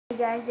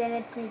guys, and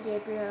it's me,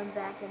 Gabriel. I'm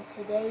back, and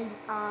today,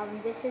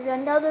 this is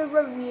another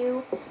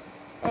review,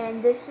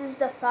 and this is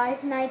the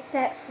Five Nights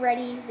at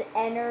Freddy's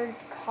Ennard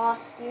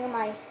costume.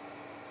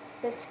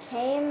 This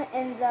came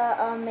in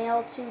the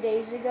mail 2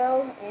 days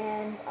ago,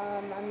 and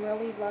I'm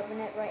really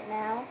loving it right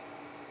now.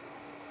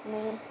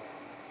 Let me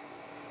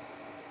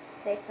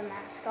take the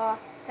mask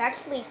off. It's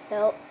actually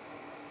felt,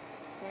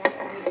 and I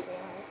can really see.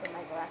 Let me put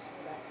my glasses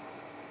back.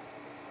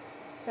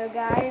 So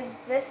guys,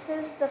 this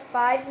is the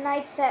Five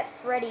Nights at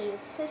Freddy's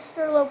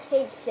sister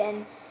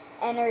location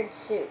Ennard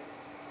suit.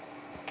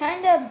 It's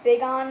kind of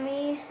big on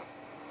me.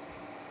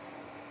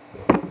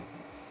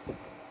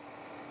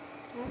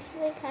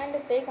 Actually kind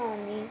of big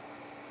on me.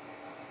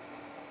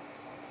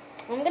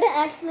 I'm going to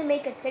actually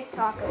make a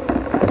TikTok of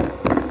this,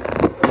 guys.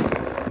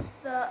 This is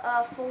the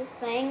full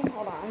thing.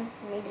 Hold on.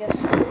 Let me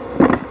just...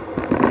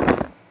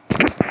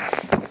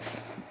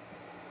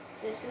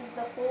 This is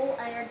the full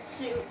Ennard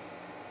suit.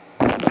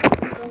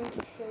 I'm going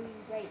to show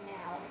you right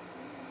now.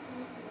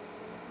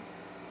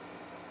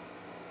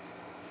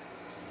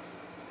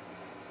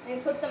 Let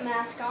me put the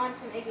mask on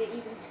to make it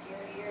even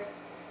scarier.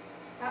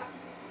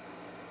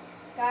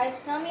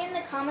 Guys, tell me in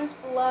the comments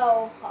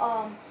below,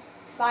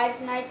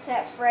 Five Nights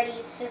at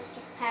Freddy's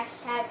sister,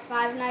 hashtag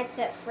Five Nights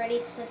at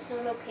Freddy's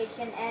sister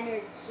location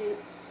Ennard suit.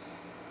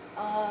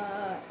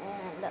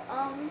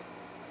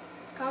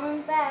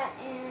 Comment that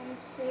and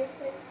see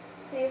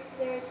if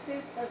there's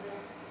suits of it.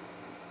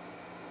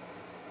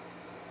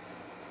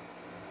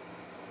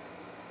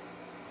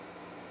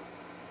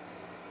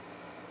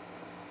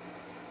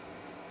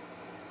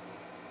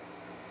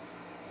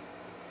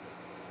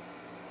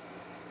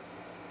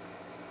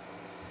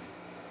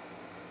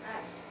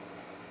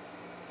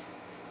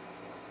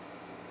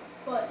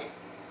 Foot.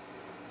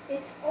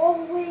 It's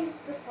always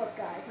the foot,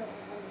 guys. Hold on,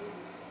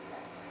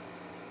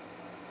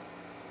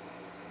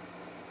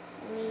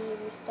 let me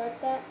restart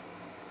that.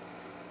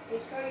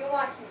 Make sure you're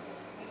watching me.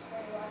 Make sure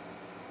you're watching me.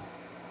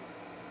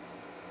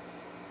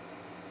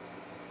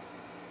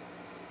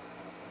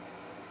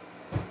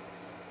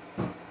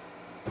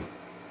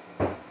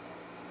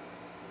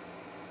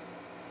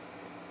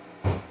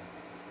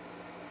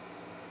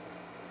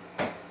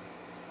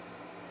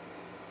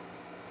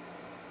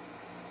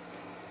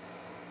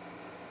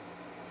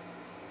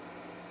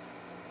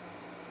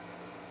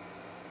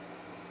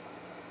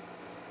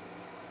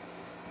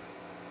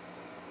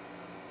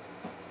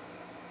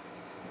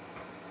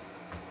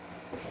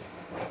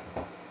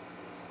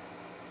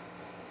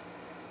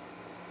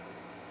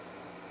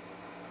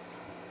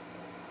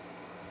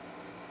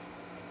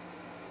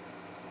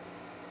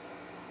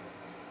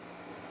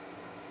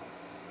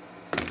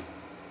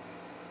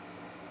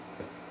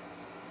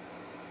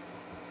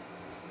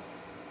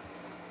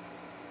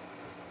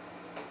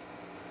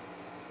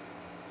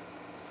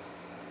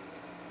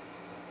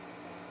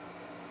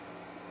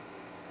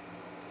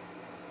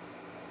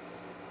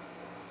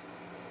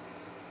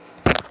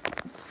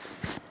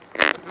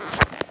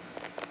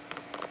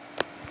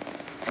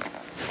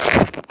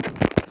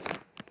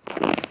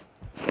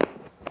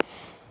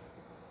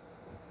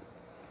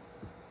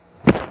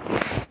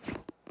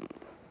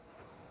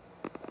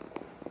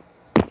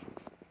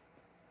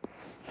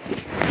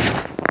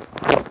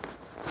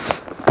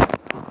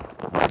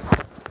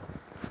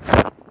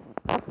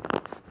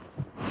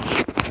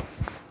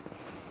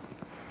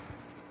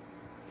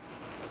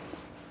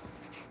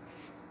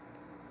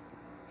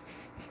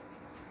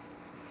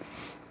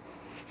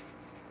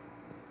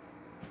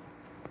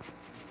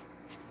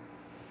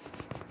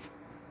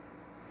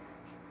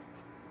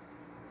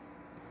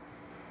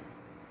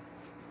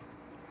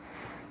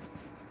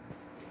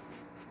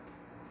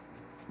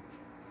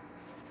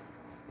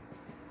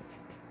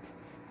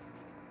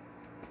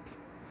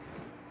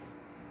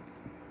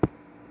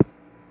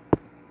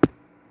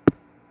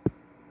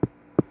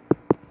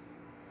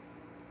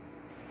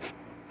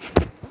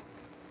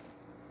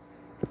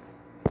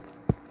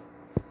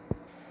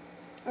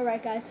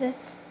 Alright guys,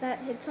 it's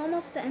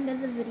almost the end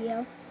of the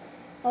video.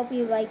 Hope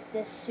you like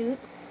this suit.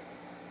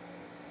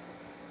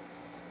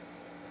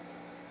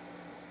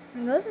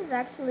 My nose is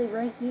actually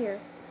right here.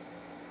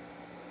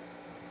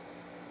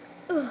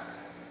 Ugh.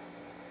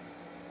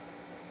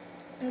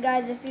 And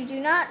guys, if you do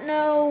not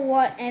know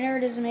what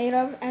Ennard is made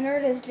of,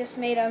 Ennard is just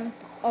made of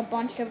a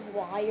bunch of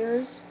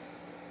wires,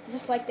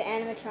 just like the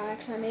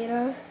animatronics are made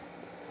of.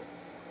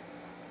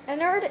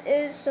 Ennard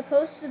is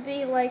supposed to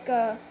be like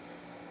an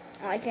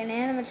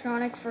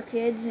animatronic for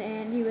kids,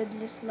 and you would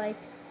just like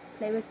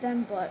play with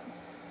them, but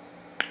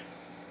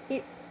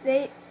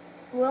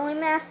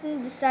William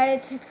Afton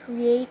decided to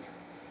create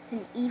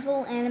an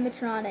evil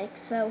animatronic,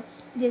 so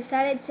he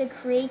decided to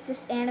create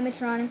this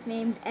animatronic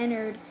named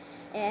Ennard.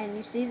 And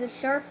you see the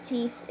sharp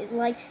teeth. It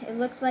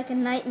looks like a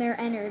nightmare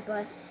Ennard,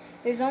 but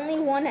there's only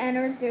one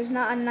Ennard. There's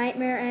not a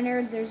nightmare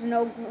Ennard. There's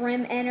no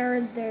grim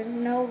Ennard. There's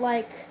no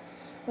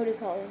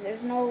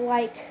There's no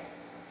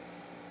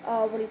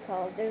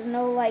There's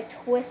no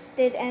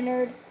twisted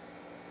Ennard.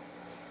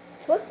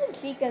 Twisted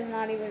Chica is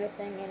not even a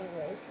thing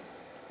anyways.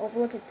 Oh,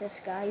 look at this,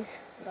 guys.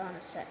 Hold on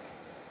a sec.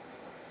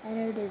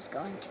 Ennard is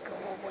going to go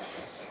away.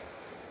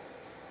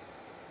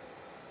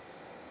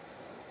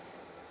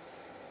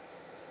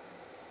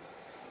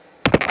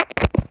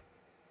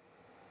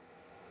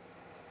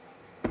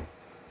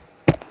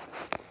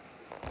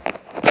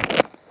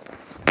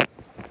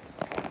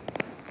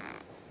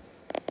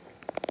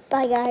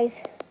 Bye,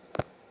 guys.